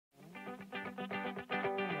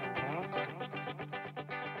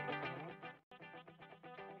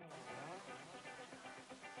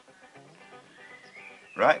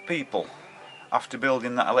Right people, after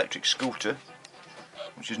building that electric scooter,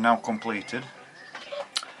 which is now completed,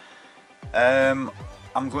 I'm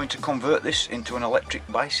going to convert this into an electric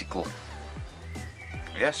bicycle.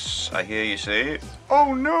 Yes, I hear you say,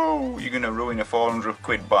 oh no, you're going to ruin a 400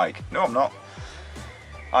 quid bike. No, I'm not.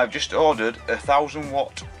 I've just ordered a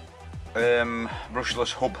 1000-watt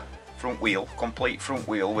brushless hub front wheel, complete front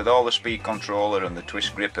wheel with all the speed controller and the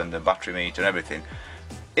twist grip and the battery meter and everything.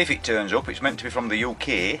 If it turns up, it's meant to be from the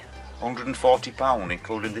UK, £140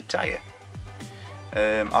 including the tyre.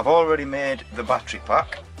 I've already made the battery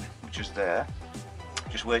pack, which is there,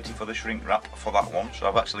 just waiting for the shrink wrap for that one, so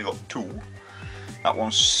I've actually got two. That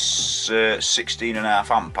one's 16.5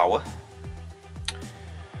 amp hour.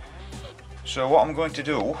 So what I'm going to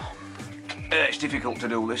do, it's difficult to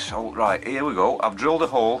do this. Oh, right, here we go. I've drilled a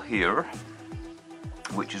hole here,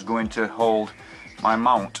 which is going to hold my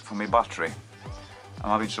mount for my battery. I'm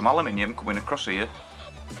having some aluminium coming across here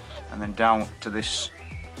and then down to this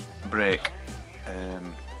brake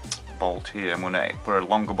bolt here. I'm going to put a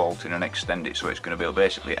longer bolt in and extend it, so it's going to be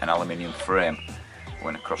basically an aluminium frame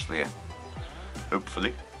going across there,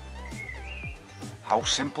 hopefully. How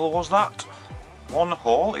simple was that? One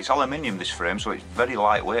hole. It's aluminium, this frame, so it's very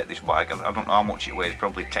lightweight, this bike. I don't know how much it weighs,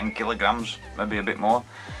 probably 10 kilograms, maybe a bit more.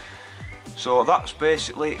 So that's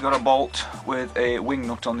basically got a bolt with a wing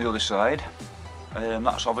nut on the other side.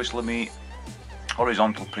 That's obviously my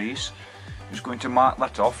horizontal piece. I'm just going to mark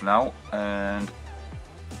that off now and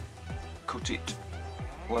cut it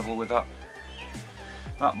level with that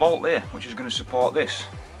bolt there, which is going to support this.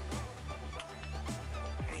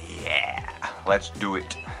 Yeah, let's do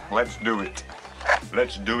it. Let's do it.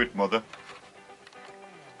 Let's do it, mother.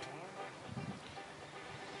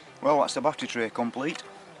 Well, that's the battery tray complete.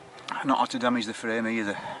 Not had to damage the frame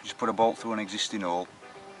either, just put a bolt through an existing hole.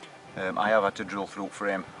 I have had to drill through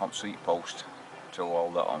frame on seat post to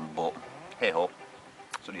hold that on, but hey ho,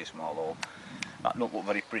 it's only a small hole. That don't look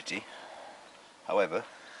very pretty. However,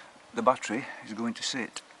 the battery is going to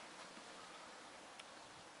sit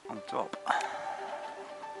on top.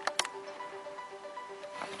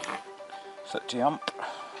 30 amp.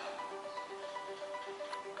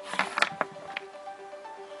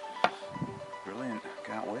 Brilliant,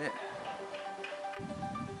 can't wait.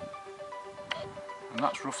 And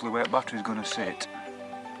that's roughly where the battery is going to sit.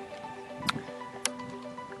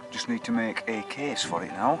 Just need to make a case for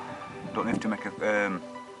it now. Don't have to make a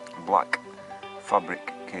black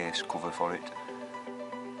fabric case cover for it.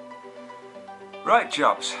 Right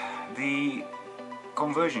chaps, the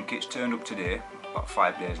conversion kit's turned up today, about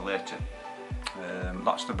 5 days later.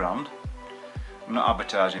 That's the brand. I'm not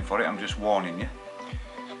advertising for it, I'm just warning you.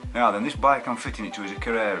 Now then, this bike I'm fitting it to is a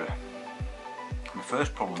Carrera. The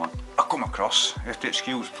first problem I come across, you have to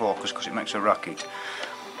excuse focus because it makes a racket.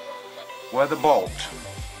 Where the bolt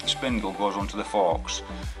spindle goes onto the forks,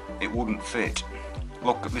 it wouldn't fit.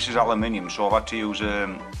 Look, this is aluminium, so I've had to use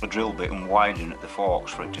a drill bit and widen at the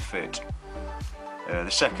forks for it to fit. The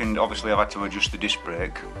second, obviously I've had to adjust the disc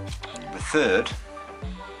brake. The third,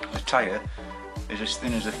 the tyre is as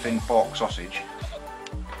thin as a thin pork sausage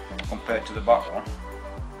compared to the back one.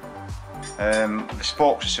 The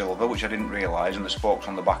spokes are silver, which I didn't realise, and the spokes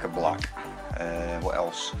on the back are black. What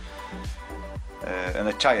else? And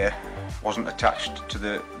the tyre wasn't attached to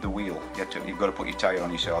the wheel. You've got to put your tyre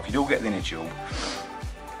on yourself. You do get the inner tube.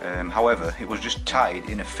 However, it was just tied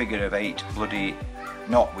in a figure of 8 bloody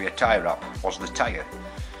knot with a tie wrap, was the tyre.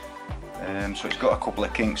 So it's got a couple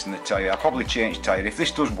of kinks in the tyre. I'll probably change tyre. If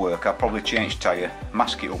this does work, I'll probably change tyre,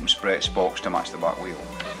 mask it up and spray it spokes to match the back wheel.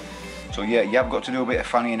 So yeah, you have got to do a bit of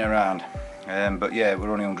fannying around. But yeah,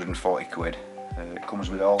 we're only 140 quid. It comes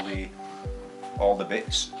with all the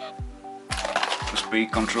bits. The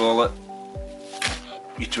speed controller,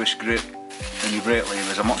 your twist grip and your brake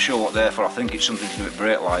levers. I'm not sure what they're for, I think it's something to do with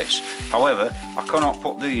brake lights. However, I cannot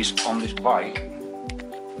put these on this bike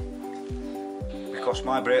because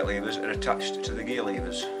my brake levers are attached to the gear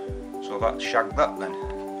levers. So that's shagged that then.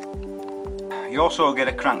 You also get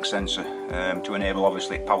a crank sensor to enable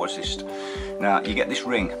obviously power assist. Now you get this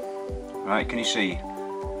ring, right, can you see?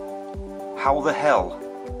 How the hell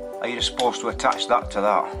are you supposed to attach that to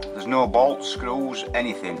that? There's no bolts, screws,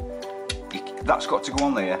 anything. That's got to go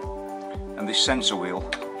on there, and this sensor wheel,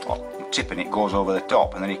 tipping it, goes over the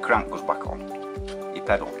top, and then your crank goes back on, your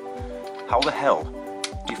pedal. How the hell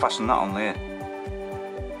do you fasten that on there?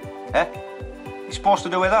 Eh? You're supposed to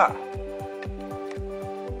do with that?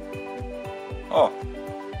 Oh,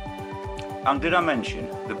 and did I mention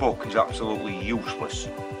the book is absolutely useless?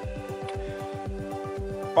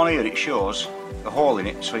 On here it shows a hole in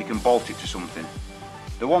it so you can bolt it to something.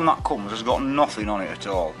 The one that comes has got nothing on it at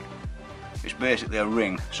all. It's basically a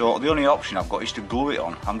ring, so the only option I've got is to glue it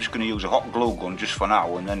on. I'm just going to use a hot glue gun just for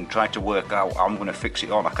now and then try to work out how I'm going to fix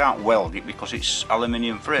it on. I can't weld it because it's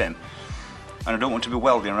aluminium frame and I don't want to be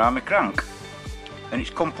welding around my crank. And it's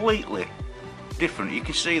completely different. You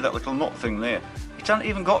can see that little nut thing there. It hasn't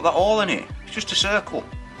even got that hole in it. It's just a circle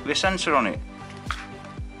with a sensor on it.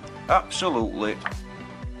 Absolutely,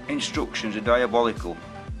 instructions are diabolical.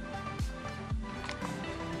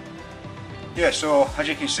 Yeah, so as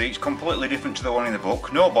you can see, it's completely different to the one in the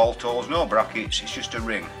book. No bolt holes, no brackets, it's just a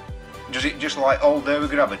ring. Does it just like hold there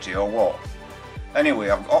with gravity or what? Anyway,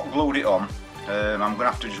 I've hot glued it on. I'm going to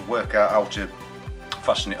have to just work out how to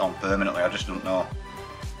fasten it on permanently. I just don't know.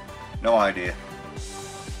 No idea.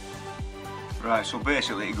 Right, so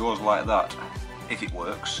basically it goes like that, if it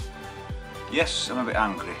works. Yes, I'm a bit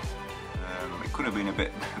angry. It could have been a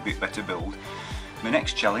bit better build. My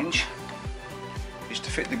next challenge is to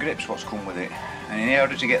fit the grips what's come with it, and in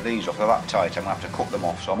order to get these off, they're that tight, I'm going to have to cut them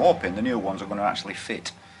off, so I'm hoping the new ones are going to actually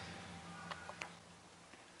fit.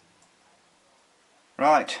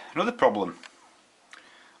 Right, another problem.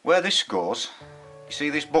 Where this goes, you see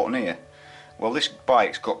this button here? Well, this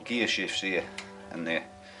bike's got gear shifts here and there.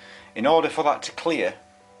 In order for that to clear,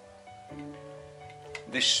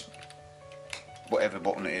 this, whatever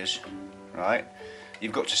button it is, right,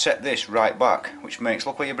 you've got to set this right back, which makes,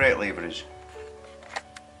 look where your brake lever is.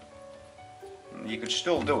 You could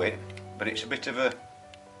still do it, but it's a bit of a,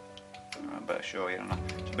 I better show you,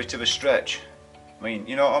 it's a bit of a stretch. I mean,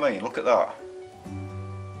 you know what I mean, look at that.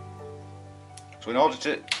 So in order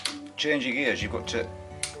to change your gears, you've got to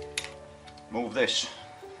move this,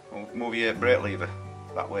 move your brake lever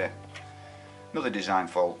that way. Another design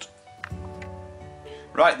fault.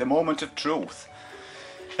 Right, the moment of truth.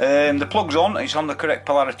 The plug's on, it's on the correct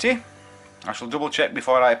polarity. I shall double check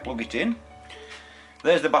before I plug it in.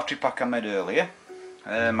 There's the battery pack I made earlier.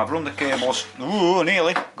 I've run the cables. Ooh,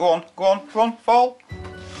 nearly. Go on, fall.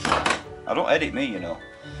 I don't edit me, you know.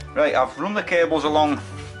 Right, I've run the cables along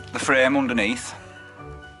the frame underneath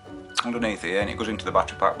here, and it goes into the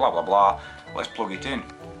battery pack, blah blah blah. Let's plug it in.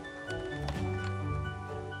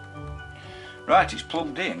 Right, it's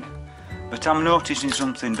plugged in, but I'm noticing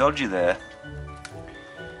something dodgy there.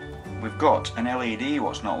 We've got an LED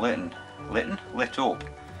what's not lit up.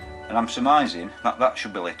 And I'm surmising that that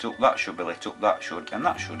should be lit up, that should be lit up, that should, and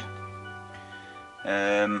that should.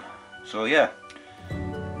 So yeah,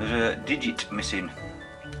 there's a digit missing.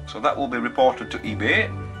 So that will be reported to eBay.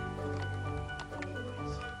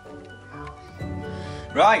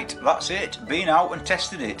 Right, that's it. Been out and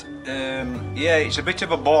tested it. Yeah, it's a bit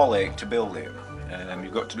of a ball ache to build it.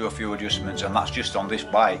 You've got to do a few adjustments, and that's just on this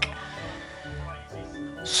bike.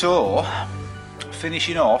 So,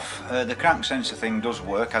 finishing off, the crank sensor thing does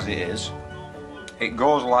work as it is. It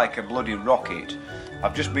goes like a bloody rocket.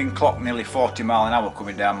 I've just been clocked nearly 40 miles an hour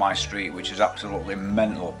coming down my street, which is absolutely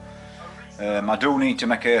mental. I do need to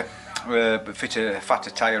make fit a fatter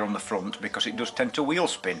tyre on the front because it does tend to wheel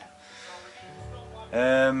spin.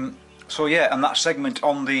 So yeah, and that segment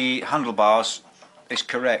on the handlebars is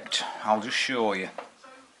correct. I'll just show you.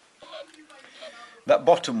 That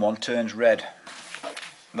bottom one turns red.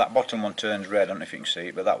 That bottom one turns red, I don't know if you can see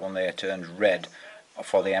it, but that one there turns red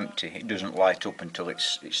for the empty. It doesn't light up until it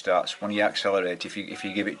starts. When you accelerate, if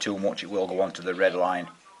you give it too much, it will go onto the red line.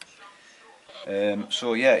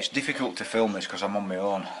 So yeah, it's difficult to film this because I'm on my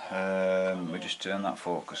own. We just turn that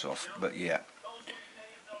focus off, but yeah.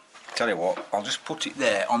 Tell you what, I'll just put it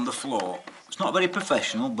there on the floor. It's not very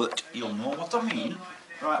professional, but you'll know what I mean.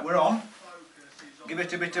 Right, we're on. Give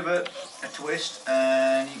it a bit of a twist,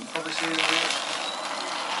 and you can probably see the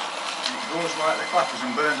it goes like the clappers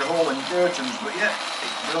and burns a hole in the curtains, but yeah,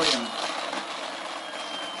 it's brilliant.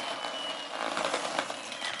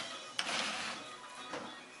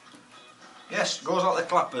 Yes, goes like the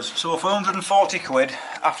clappers. So for 140 quid,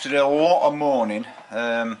 after a lot of moaning,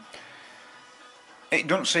 it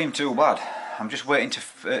doesn't seem too bad. I'm just waiting to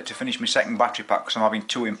finish my second battery pack because I'm having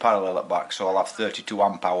two in parallel at back, so I'll have 32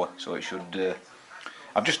 amp hour. So it should.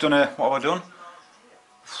 I've just done what have I done?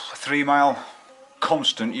 A 3 mile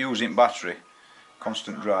constant using battery,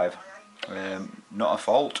 constant drive. Not a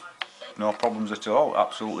fault, no problems at all.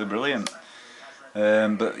 Absolutely brilliant.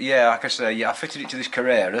 But yeah, like I say, yeah, I fitted it to this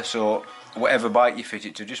Carrera, so whatever bike you fit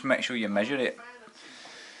it to, just make sure you measure it.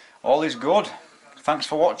 All is good. Thanks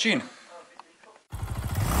for watching.